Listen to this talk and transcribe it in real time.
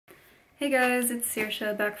Hey guys, it's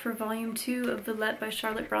Saoirse back for volume 2 of Villette by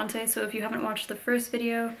Charlotte Brontë. So if you haven't watched the first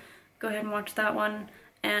video, go ahead and watch that one.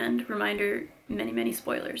 And reminder, many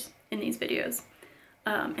spoilers in these videos.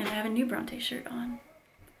 And I have a new Brontë shirt on.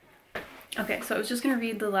 Okay, so I was just going to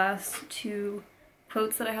read the last two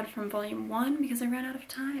quotes that I had from volume 1 because I ran out of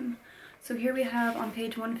time. So here we have on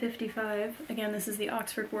page 155, again this is the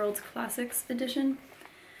Oxford World's Classics edition,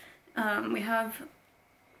 we have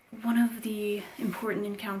one of the important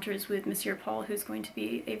encounters with Monsieur Paul, who's going to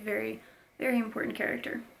be a very important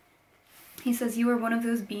character. He says, "You are one of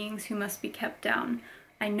those beings who must be kept down.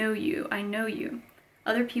 I know you, I know you.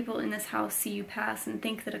 Other people in this house see you pass and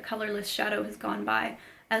think that a colorless shadow has gone by.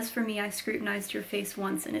 As for me, I scrutinized your face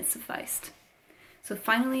once and it sufficed." So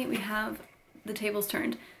finally we have the tables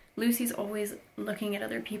turned. Lucy's always looking at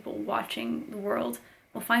other people, watching the world.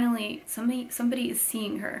 Well, finally somebody is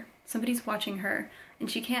seeing her. Somebody's watching her, and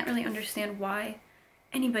she can't really understand why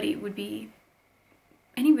anybody would be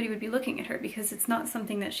looking at her, because it's not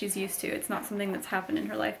something that she's used to. It's not something that's happened in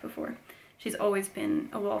her life before. She's always been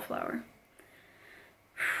a wallflower.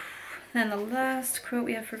 Then the last quote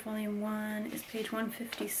we have for volume 1 is page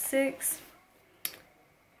 156.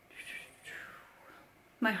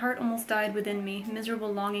 "My heart almost died within me.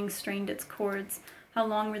 Miserable longing strained its cords. How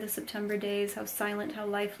long were the September days, how silent, how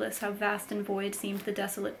lifeless, how vast and void seemed the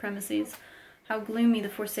desolate premises. How gloomy the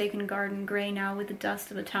forsaken garden, grey now with the dust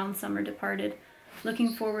of a town summer departed.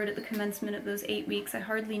 Looking forward at the commencement of those 8 weeks, I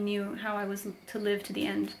hardly knew how I was to live to the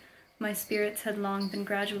end. My spirits had long been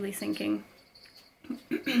gradually sinking.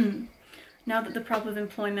 Now that the prop of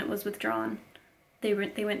employment was withdrawn, they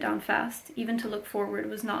went down fast. Even to look forward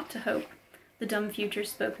was not to hope. The dumb future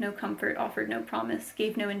spoke no comfort, offered no promise,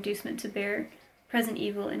 gave no inducement to bear present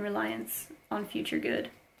evil in reliance on future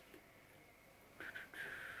good."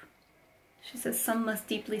 She says, "Some must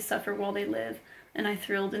deeply suffer while they live, and I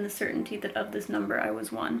thrilled in the certainty that of this number I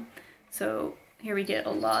was one." So here we get a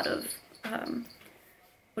lot of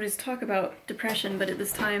what is talk about depression, but at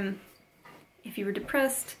this time, if you were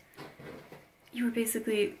depressed, you were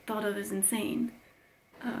basically thought of as insane.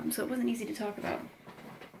 So it wasn't easy to talk about.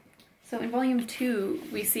 So in volume 2,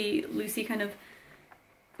 we see Lucy kind of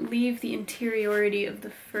leave the interiority of the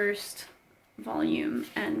first volume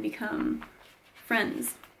and become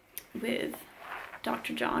friends with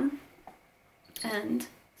Dr. John and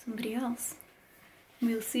somebody else.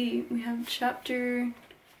 We'll see. We have chapter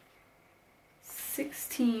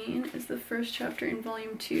 16 is the first chapter in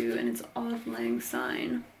volume 2, and it's Auld Lang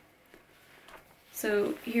Syne.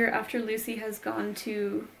 So here, after Lucy has gone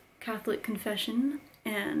to Catholic confession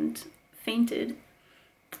and fainted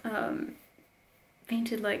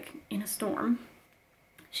like in a storm,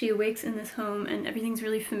 she awakes in this home and everything's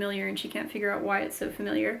really familiar and she can't figure out why it's so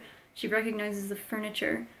familiar. She recognizes the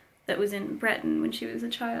furniture that was in Breton when she was a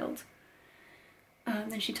child.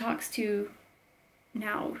 Then she talks to,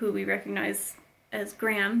 now who we recognize as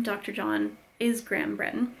Graham. Dr. John is Graham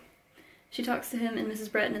Breton. She talks to him and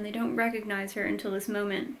Mrs. Breton, and they don't recognize her until this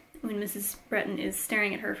moment when Mrs. Breton is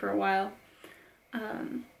staring at her for a while.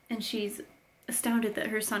 And she's astounded that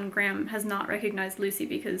her son Graham has not recognized Lucy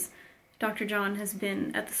because Dr. John has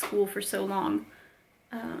been at the school for so long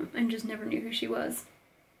and just never knew who she was.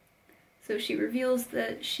 So she reveals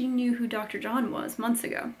that she knew who Dr. John was months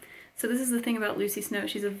ago. So this is the thing about Lucy Snow.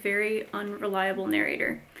 She's a very unreliable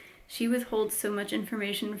narrator. She withholds so much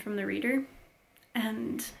information from the reader,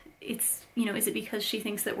 and it's, you know, is it because she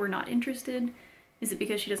thinks that we're not interested? Is it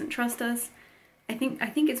because she doesn't trust us? I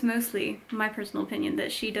think it's mostly, my personal opinion,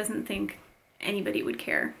 that she doesn't think anybody would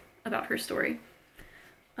care about her story.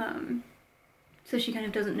 So she kind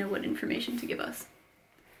of doesn't know what information to give us.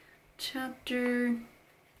 Chapter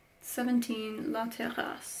 17, La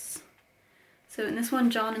Terrasse. So in this one,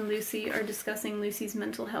 John and Lucy are discussing Lucy's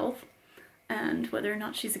mental health and whether or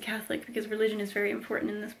not she's a Catholic, because religion is very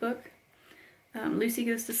important in this book. Lucy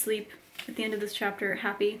goes to sleep at the end of this chapter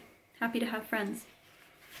happy to have friends.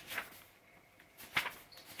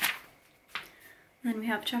 Then we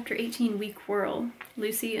have chapter 18, We Quarrel.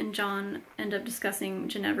 Lucy and John end up discussing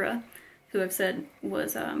Ginevra, who I've said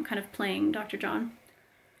was kind of playing Dr. John.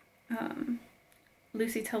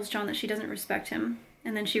 Lucy tells John that she doesn't respect him,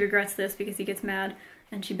 and then she regrets this because he gets mad,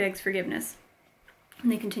 and she begs forgiveness.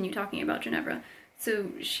 And they continue talking about Ginevra.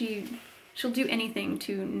 So she'll do anything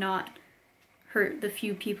to not hurt the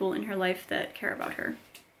few people in her life that care about her.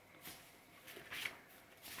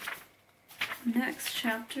 Next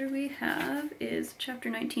chapter we have is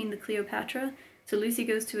chapter 19, The Cleopatra. So Lucy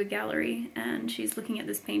goes to a gallery and she's looking at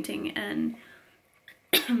this painting, and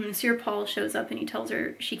Monsieur Paul shows up and he tells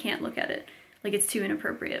her she can't look at it, like it's too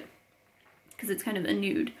inappropriate, because it's kind of a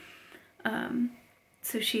nude.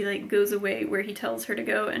 so she like goes away where he tells her to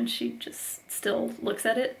go, and she just still looks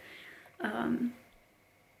at it. And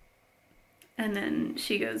then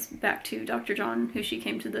she goes back to Dr. John, who she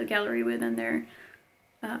came to the gallery with, and they're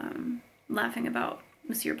laughing about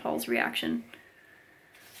Monsieur Paul's reaction.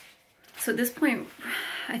 So at this point,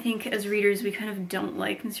 I think as readers we kind of don't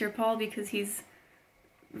like Monsieur Paul because he's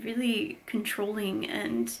really controlling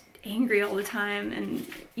and angry all the time, and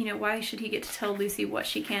you know, why should he get to tell Lucy what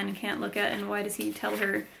she can and can't look at, and why does he tell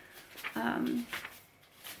her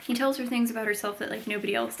he tells her things about herself that like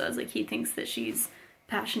nobody else does. Like he thinks that she's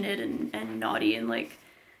passionate and naughty, and like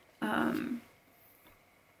I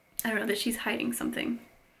don't know, that she's hiding something.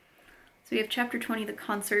 So we have chapter 20, the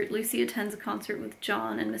concert. Lucy attends a concert with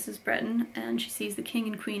John and Mrs. Breton, and she sees the king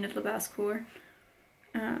and queen of Le Basse-Cour.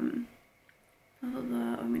 I'm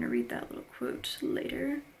going to read that little quote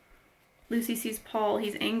later. Lucy sees Paul.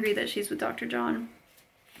 He's angry that she's with Dr. John.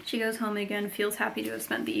 She goes home and again feels happy to have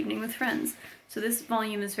spent the evening with friends. So this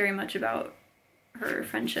volume is very much about her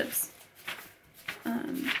friendships.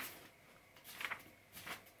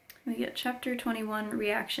 We get chapter 21,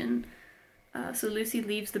 reaction. So Lucy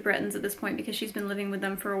leaves the Bretons at this point because she's been living with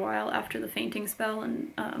them for a while after the fainting spell,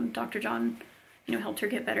 and Dr. John, you know, helped her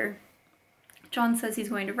get better. John says he's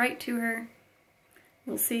going to write to her.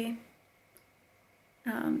 We'll see.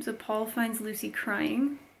 So Paul finds Lucy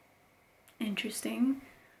crying. Interesting.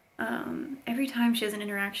 Every time she has an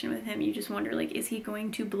interaction with him, you just wonder, like, is he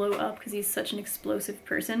going to blow up because he's such an explosive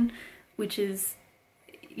person, which is,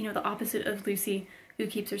 you know, the opposite of Lucy, who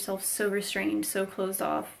keeps herself so restrained, so closed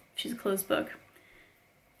off. She's a closed book,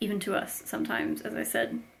 even to us sometimes, as I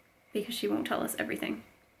said, because she won't tell us everything.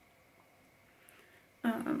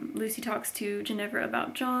 Lucy talks to Ginevra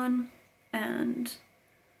about John, and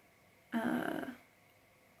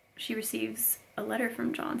she receives a letter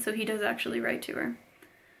from John, so he does actually write to her.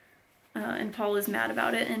 And Paul is mad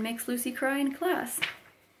about it and makes Lucy cry in class.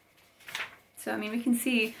 So, I mean, we can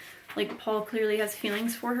see, like, Paul clearly has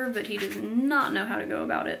feelings for her, but he does not know how to go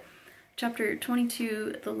about it. Chapter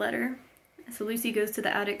 22, the letter. So Lucy goes to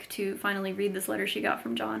the attic to finally read this letter she got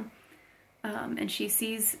from John. And she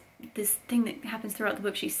sees this thing that happens throughout the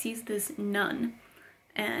book. She sees this nun.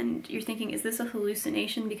 And you're thinking, is this a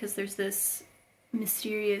hallucination? Because there's this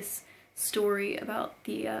mysterious story about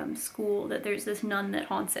the school, that there's this nun that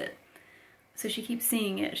haunts it. So she keeps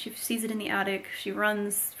seeing it. She sees it in the attic. She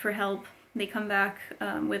runs for help. They come back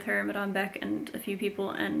with her, Madame Beck and a few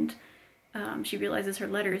people, and she realizes her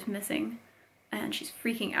letter is missing. And she's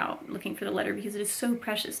freaking out looking for the letter because it is so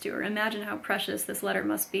precious to her. Imagine how precious this letter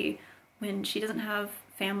must be when she doesn't have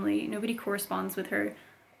family. Nobody corresponds with her.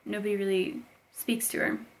 Nobody really speaks to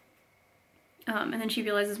her. And then she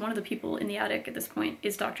realizes one of the people in the attic at this point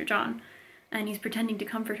is Dr. John. And he's pretending to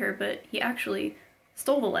comfort her, but he actually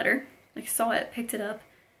stole the letter. Like, saw it, picked it up,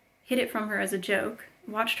 hid it from her as a joke,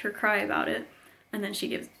 watched her cry about it, and then he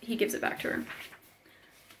gives it back to her.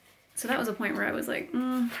 So that was a point where I was like,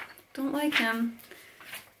 don't like him.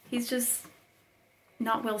 He's just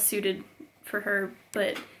not well suited for her,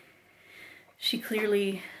 but she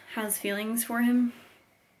clearly has feelings for him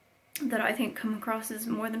that I think come across as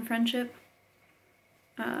more than friendship.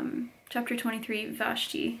 Chapter 23,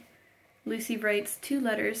 Vashti. Lucy writes 2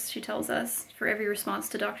 letters, she tells us, for every response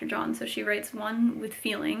to Dr. John. So she writes one with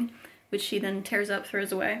feeling, which she then tears up,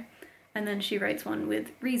 throws away, and then she writes one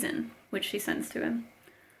with reason, which she sends to him.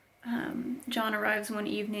 John arrives one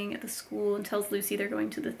evening at the school and tells Lucy they're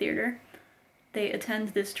going to the theater. They attend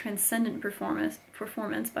this transcendent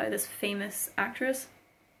performance by this famous actress,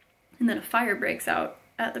 and then a fire breaks out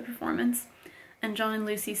at the performance, and John and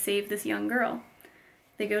Lucy save this young girl.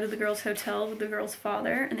 They go to the girl's hotel with the girl's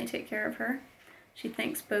father, and they take care of her. She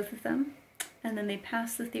thanks both of them, and then they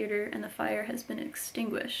pass the theater, and the fire has been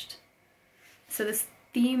extinguished. So this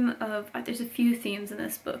theme of, there's a few themes in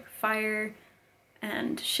this book, fire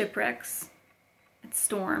and shipwrecks and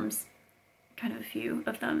storms, kind of a few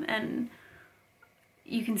of them, and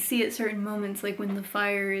you can see at certain moments, like when the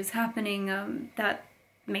fire is happening, that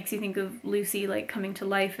makes you think of Lucy like coming to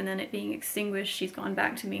life and then it being extinguished. She's gone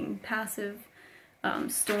back to being passive.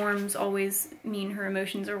 Storms always mean her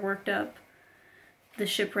emotions are worked up. The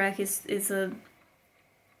shipwreck is a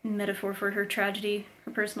metaphor for her tragedy,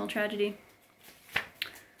 her personal tragedy.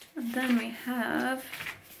 And then we have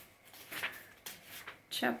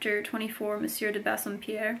chapter 24, Monsieur de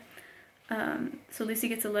Bassompierre. So Lucy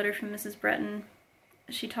gets a letter from Mrs. Breton.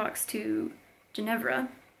 She talks to Ginevra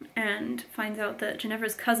and finds out that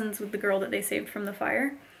Ginevra's cousins with the girl that they saved from the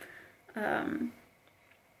fire. And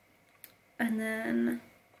then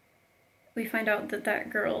we find out that that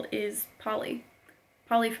girl is Polly.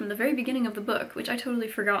 Polly from the very beginning of the book, which I totally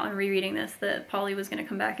forgot on rereading this, that Polly was going to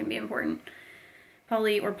come back and be important.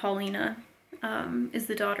 Polly, or Paulina, is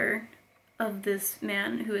the daughter of this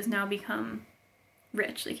man who has now become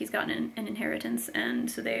rich. Like, he's gotten an inheritance,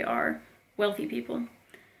 and so they are wealthy people.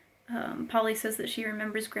 Polly says that she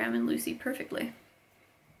remembers Graham and Lucy perfectly.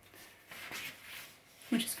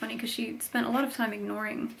 Which is funny, because she spent a lot of time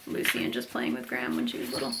ignoring Lucy and just playing with Graham when she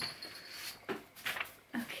was little.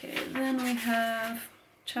 Okay, then we have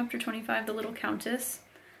chapter 25, The Little Countess.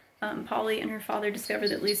 Polly and her father discover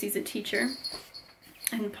that Lucy's a teacher.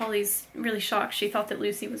 And Polly's really shocked. She thought that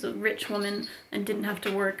Lucy was a rich woman and didn't have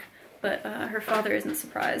to work, but her father isn't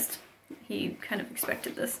surprised. He kind of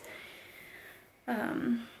expected this.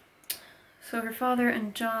 So her father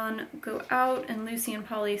and John go out, and Lucy and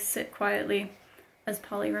Polly sit quietly as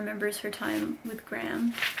Polly remembers her time with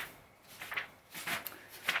Graham.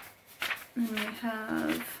 And we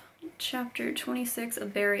have chapter 26, A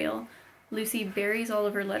Burial. Lucy buries all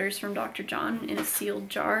of her letters from Dr. John in a sealed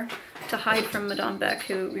jar to hide from Madame Beck,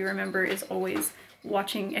 who we remember is always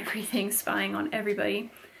watching everything, spying on everybody.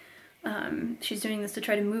 She's doing this to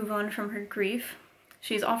try to move on from her grief.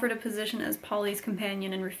 She's offered a position as Polly's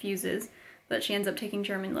companion and refuses, but she ends up taking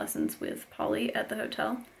German lessons with Polly at the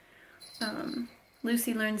hotel.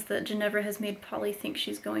 Lucy learns that Ginevra has made Polly think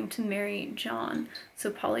she's going to marry John, so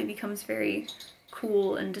Polly becomes very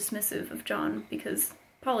cool and dismissive of John because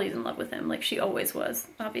Polly's in love with him, like she always was,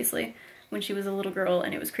 obviously, when she was a little girl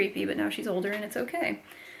and it was creepy, but now she's older and it's okay.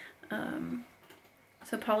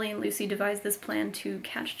 So Polly and Lucy devise this plan to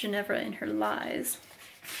catch Ginevra in her lies.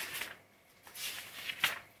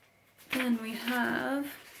 Then we have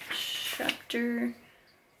chapter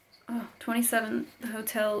 27, The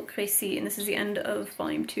Hotel Crécy, and this is the end of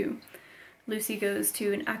volume 2. Lucy goes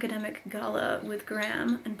to an academic gala with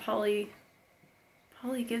Graham, and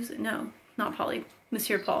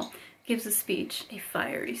Monsieur Paul gives a speech, a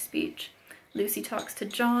fiery speech. Lucy talks to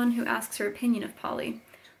John, who asks her opinion of Polly,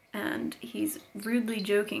 and he's rudely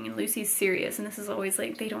joking, and Lucy's serious, and this is always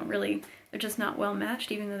like, they're just not well matched,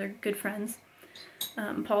 even though they're good friends.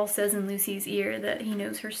 Paul says in Lucy's ear that he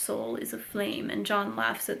knows her soul is aflame, and John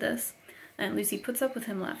laughs at this, and Lucy puts up with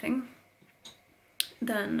him laughing.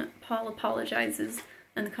 Then Paul apologizes,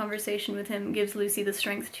 and the conversation with him gives Lucy the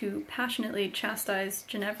strength to passionately chastise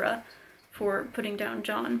Ginevra for putting down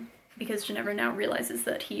John, because Ginevra now realizes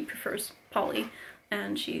that he prefers Polly,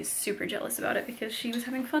 and she's super jealous about it because she was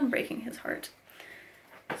having fun breaking his heart.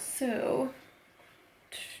 So,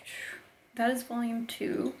 that is volume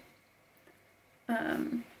 2.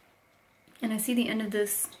 And I see the end of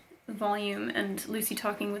this volume and Lucy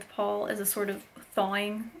talking with Paul as a sort of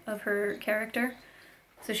thawing of her character.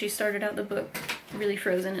 So she started out the book really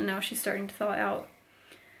frozen, and now she's starting to thaw out.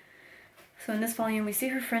 So in this volume we see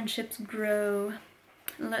her friendships grow.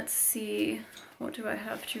 Let's see, what do I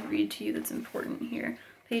have to read to you that's important here?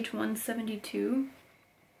 Page 172.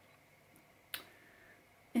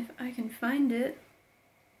 If I can find it.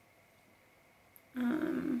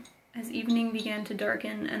 As evening began to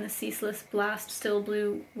darken and the ceaseless blast still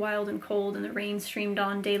blew wild and cold and the rain streamed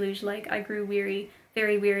on deluge-like, I grew weary,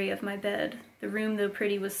 very weary of my bed. The room, though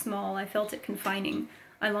pretty, was small. I felt it confining.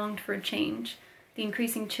 I longed for a change. The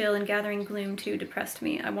increasing chill and gathering gloom, too, depressed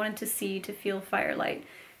me. I wanted to see, to feel firelight.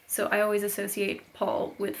 So I always associate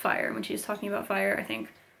Paul with fire. When she's talking about fire, I think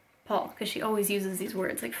Paul, because she always uses these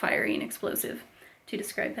words like fiery and explosive to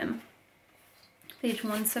describe him. Page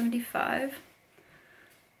 175.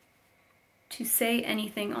 To say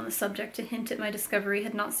anything on the subject, to hint at my discovery,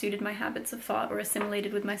 had not suited my habits of thought or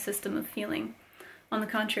assimilated with my system of feeling. On the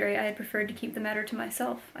contrary, I had preferred to keep the matter to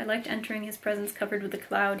myself. I liked entering his presence covered with a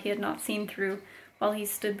cloud he had not seen through, while he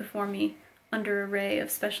stood before me under a ray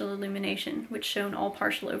of special illumination, which shone all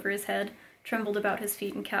partial over his head, trembled about his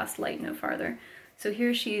feet, and cast light no farther. So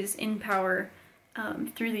here she's in power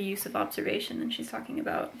through the use of observation, and she's talking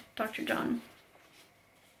about Dr. John.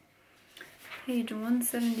 Page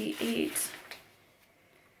 178.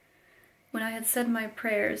 When I had said my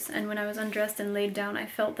prayers, and when I was undressed and laid down, I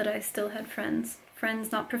felt that I still had friends. Friends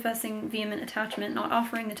not professing vehement attachment, not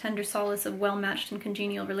offering the tender solace of well-matched and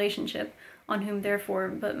congenial relationship, on whom therefore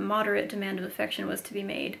but moderate demand of affection was to be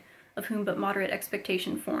made, of whom but moderate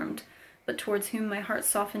expectation formed, but towards whom my heart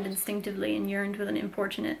softened instinctively and yearned with an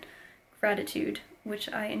importunate gratitude, which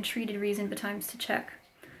I entreated reason betimes to check.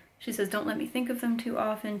 She says, don't let me think of them too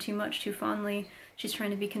often, too much, too fondly. She's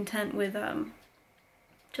trying to be content with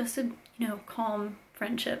just a, calm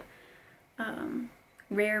friendship.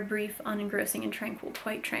 Rare, brief, unengrossing, and tranquil,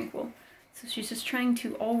 quite tranquil. So she's just trying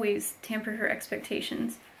to always tamper her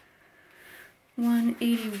expectations.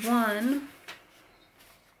 181.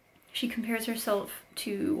 she compares herself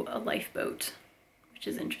to a lifeboat, which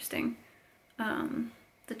is interesting.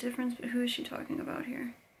 The difference, who is she talking about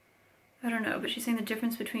here? I don't know, but she's saying the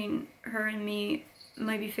difference between her and me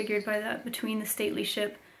might be figured by that between the stately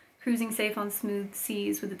ship, cruising safe on smooth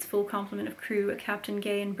seas with its full complement of crew, a captain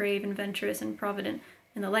gay and brave and venturous and provident,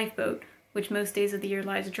 and the lifeboat, which most days of the year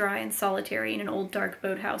lies dry and solitary in an old dark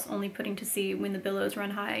boathouse, only putting to sea when the billows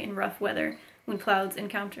run high in rough weather, when cloud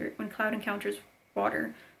encounters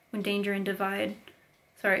water, when danger and death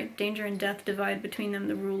divide between them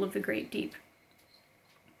the rule of the great deep.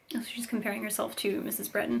 So she's comparing herself to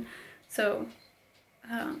Mrs. Breton. So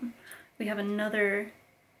we have another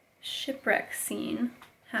shipwreck scene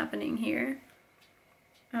happening here,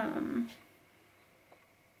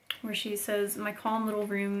 where she says, "My calm little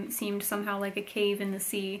room seemed somehow like a cave in the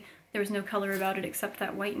sea. There was no color about it except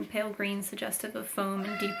that white and pale green suggestive of foam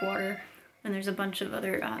and deep water." And there's a bunch of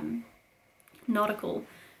other nautical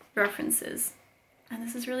references. And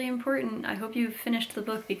this is really important. I hope you've finished the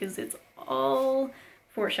book because it's all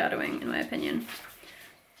foreshadowing, in my opinion.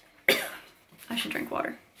 I should drink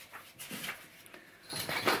water.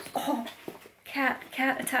 Oh, cat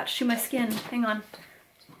attached to my skin. Hang on.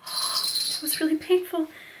 That was really painful.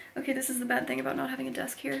 Okay, this is the bad thing about not having a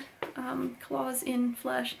desk here. Claws in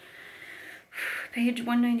flesh. Page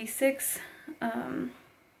 196.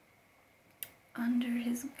 Under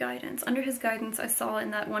his guidance, I saw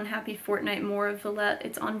in that one happy fortnight more of Villette,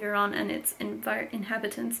 its environ, and its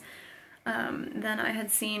inhabitants than I had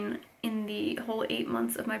seen in the whole 8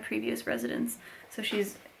 months of my previous residence. So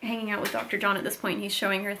she's hanging out with Dr. John at this point. He's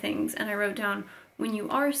showing her things, and I wrote down, when you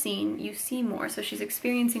are seen, you see more. So she's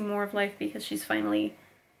experiencing more of life because she's finally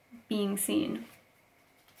being seen.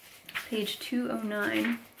 Page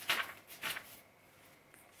 209.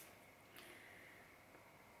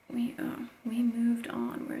 We moved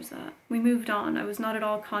on. Where's that? We moved on. I was not at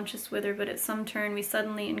all conscious whither, but at some turn we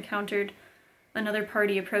suddenly encountered another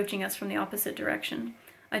party approaching us from the opposite direction.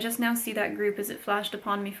 I just now see that group as it flashed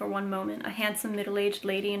upon me for one moment. A handsome middle-aged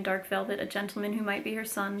lady in dark velvet, a gentleman who might be her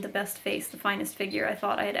son, the best face, the finest figure I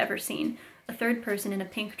thought I had ever seen, a third person in a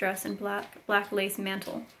pink dress and black lace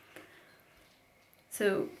mantle.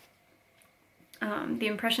 So the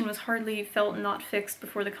impression was hardly felt, not fixed,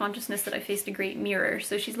 before the consciousness that I faced a great mirror.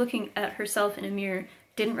 So she's looking at herself in a mirror,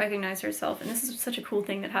 didn't recognize herself, and this is such a cool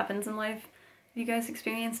thing that happens in life. Have you guys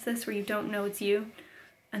experienced this, where you don't know it's you,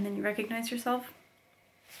 and then you recognize yourself?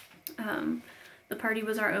 The party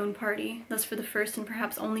was our own party. Thus, for the first and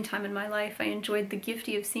perhaps only time in my life, I enjoyed the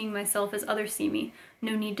gifty of seeing myself as others see me.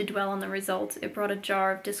 No need to dwell on the result. It brought a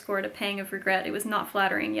jar of discord, a pang of regret. It was not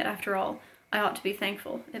flattering, yet after all, I ought to be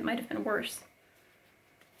thankful. It might have been worse.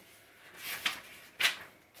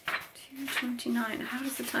 2:29. How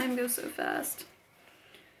does the time go so fast?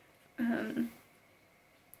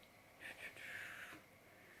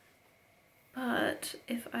 But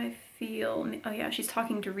if I feel... Oh yeah, she's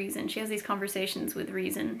talking to Reason. She has these conversations with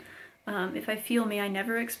Reason. If I feel, may I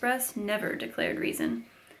never express? Never, declared Reason.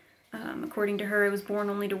 According to her, I was born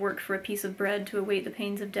only to work for a piece of bread, to await the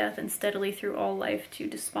pains of death, and steadily through all life to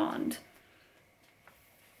despond.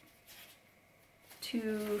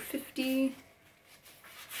 250...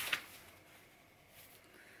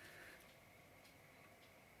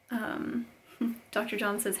 Dr.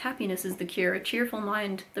 John says, happiness is the cure, a cheerful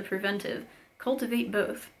mind the preventive. Cultivate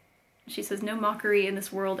both. She says, no mockery in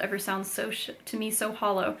this world ever sounds to me so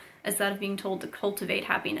hollow as that of being told to cultivate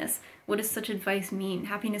happiness. What does such advice mean?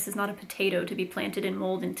 Happiness is not a potato to be planted in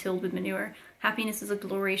mold and tilled with manure. Happiness is a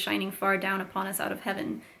glory shining far down upon us out of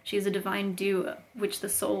heaven. She is a divine dew which the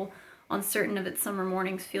soul, on certain of its summer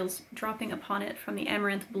mornings, feels dropping upon it from the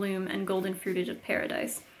amaranth bloom and golden fruitage of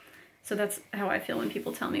paradise. So that's how I feel when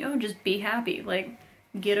people tell me, oh, just be happy. Like,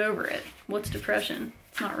 get over it. What's depression?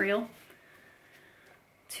 It's not real.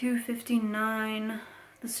 259.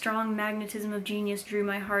 The strong magnetism of genius drew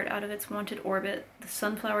my heart out of its wonted orbit. The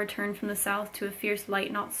sunflower turned from the south to a fierce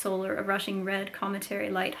light not solar, a rushing red cometary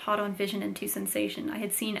light, hot on vision and to sensation. I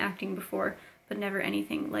had seen acting before, but never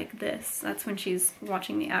anything like this. That's when she's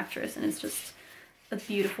watching the actress, and it's just a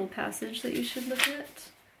beautiful passage that you should look at.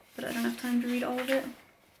 But I don't have time to read all of it.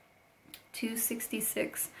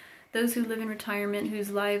 266. Those who live in retirement,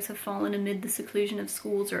 whose lives have fallen amid the seclusion of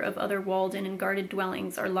schools or of other walled-in and guarded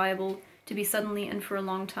dwellings, are liable to be suddenly and for a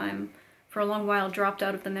long while dropped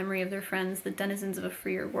out of the memory of their friends, the denizens of a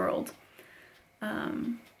freer world.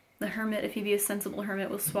 The hermit, if he be a sensible hermit,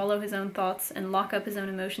 will swallow his own thoughts and lock up his own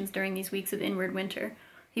emotions during these weeks of inward winter.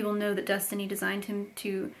 He will know that destiny designed him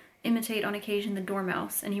to imitate on occasion the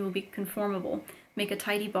dormouse, and he will be conformable, make a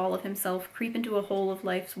tidy ball of himself, creep into a hole of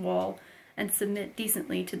life's wall, and submit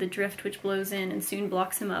decently to the drift which blows in and soon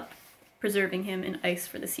blocks him up. preserving him in ice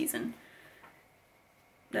for the season.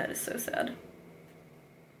 That is so sad.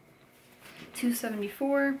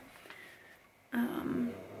 274.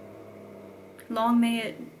 Long may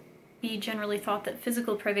it be generally thought that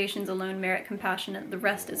physical privations alone merit compassion and the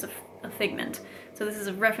rest is a figment. So this is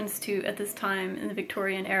a reference to, at this time in the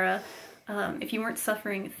Victorian era, if you weren't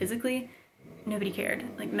suffering physically, nobody cared.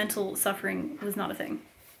 Like, mental suffering was not a thing.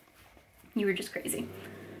 You were just crazy.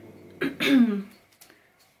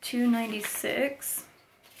 296.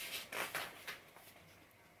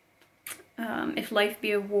 If life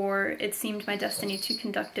be a war, it seemed my destiny to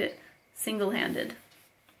conduct it single-handed.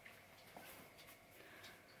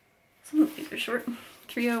 Some of these are short.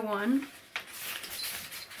 301.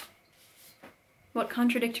 What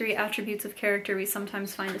contradictory attributes of character we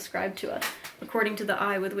sometimes find ascribed to us, according to the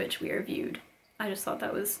eye with which we are viewed. I just thought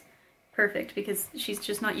that was perfect, because she's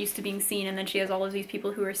just not used to being seen, and then she has all of these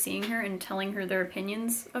people who are seeing her and telling her their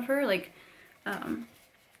opinions of her, like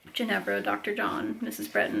Ginevra, Dr. John,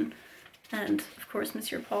 Mrs. Breton, and of course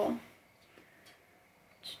Monsieur Paul.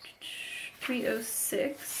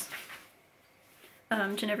 306.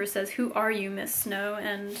 Ginevra says, "Who are you, Miss Snow?"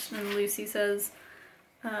 And then Lucy says,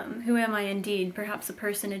 "Who am I indeed? Perhaps a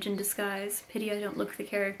personage in disguise. Pity I don't look the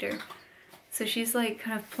character." So she's like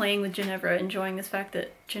kind of playing with Ginevra, enjoying this fact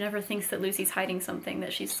that Ginevra thinks that Lucy's hiding something,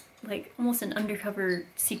 that she's like almost an undercover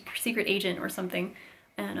secret agent or something.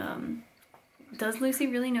 And does Lucy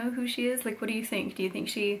really know who she is? Like, what do you think? Do you think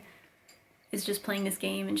she is just playing this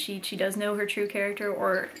game and she does know her true character,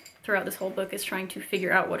 or throughout this whole book is trying to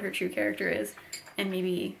figure out what her true character is and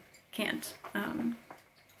maybe can't?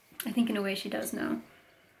 I think in a way she does know,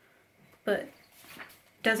 but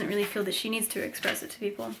doesn't really feel that she needs to express it to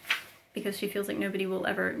people because she feels like nobody will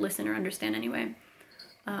ever listen or understand anyway.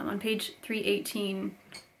 On page 318,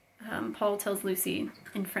 Paul tells Lucy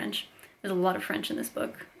in French, there's a lot of French in this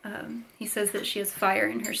book, he says that she has fire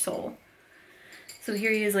in her soul. So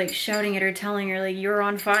here he is like shouting at her, telling her like, you're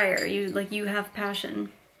on fire, you have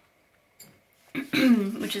passion,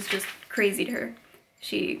 which is just crazy to her.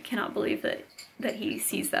 She cannot believe that he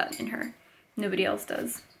sees that in her. Nobody else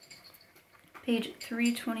does. Page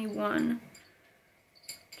 321.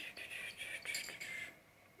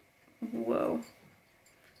 Whoa.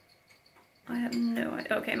 I have no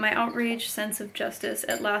idea. Okay, my outraged sense of justice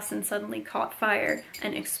at last and suddenly caught fire.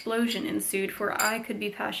 An explosion ensued, for I could be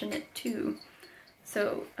passionate too.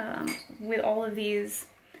 So, with all of these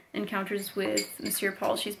encounters with Monsieur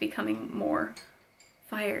Paul, she's becoming more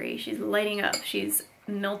fiery. She's lighting up. She's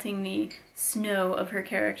melting the snow of her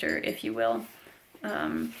character, if you will.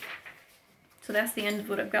 So that's the end of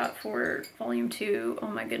what I've got for volume 2. Oh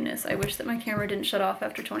my goodness, I wish that my camera didn't shut off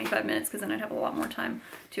after 25 minutes, because then I'd have a lot more time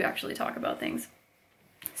to actually talk about things.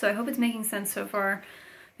 So I hope it's making sense so far.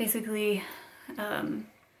 Basically,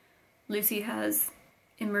 Lucy has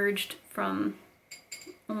emerged from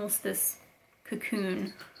almost this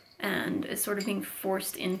cocoon and is sort of being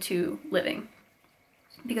forced into living.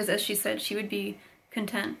 Because as she said, she would be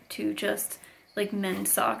content to just like mend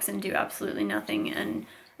socks and do absolutely nothing, and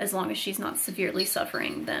as long as she's not severely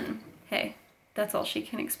suffering, then hey, that's all she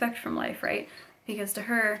can expect from life, right? Because to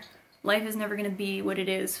her, life is never going to be what it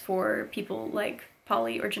is for people like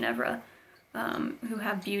Polly or Ginevra, who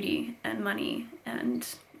have beauty and money and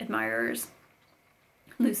admirers.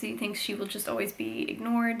 Lucy thinks she will just always be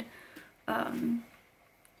ignored.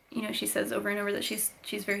 You know, she says over and over that she's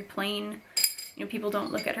very plain. You know, people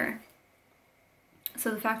don't look at her. So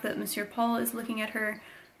the fact that Monsieur Paul is looking at her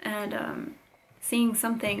and seeing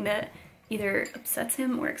something that either upsets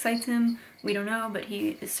him or excites him, we don't know, but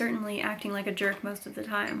he is certainly acting like a jerk most of the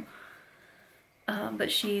time.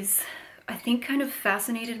 But she's, I think, kind of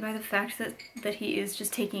fascinated by the fact that he is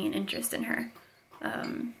just taking an interest in her,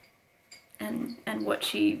 and what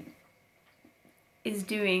she is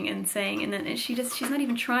doing and saying, and then she's not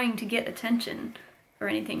even trying to get attention or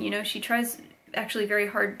anything, you know. She tries actually very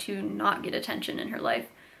hard to not get attention in her life,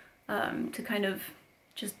 to kind of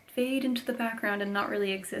just fade into the background and not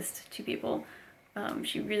really exist to people.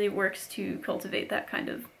 She really works to cultivate that kind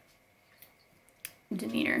of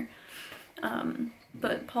demeanor.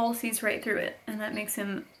 But Paul sees right through it, and that makes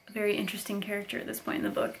him a very interesting character at this point in the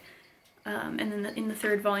book. And then in the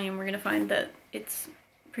third volume, we're going to find that it's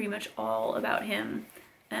pretty much all about him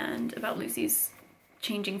and about Lucy's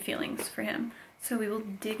changing feelings for him. So we will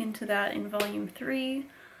dig into that in volume 3.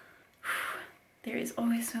 There is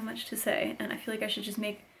always so much to say, and I feel like I should just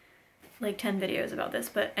make like 10 videos about this.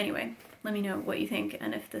 But anyway, let me know what you think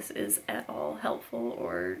and if this is at all helpful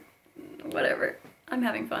or whatever. I'm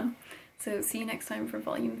having fun. So see you next time for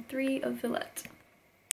volume 3 of Villette.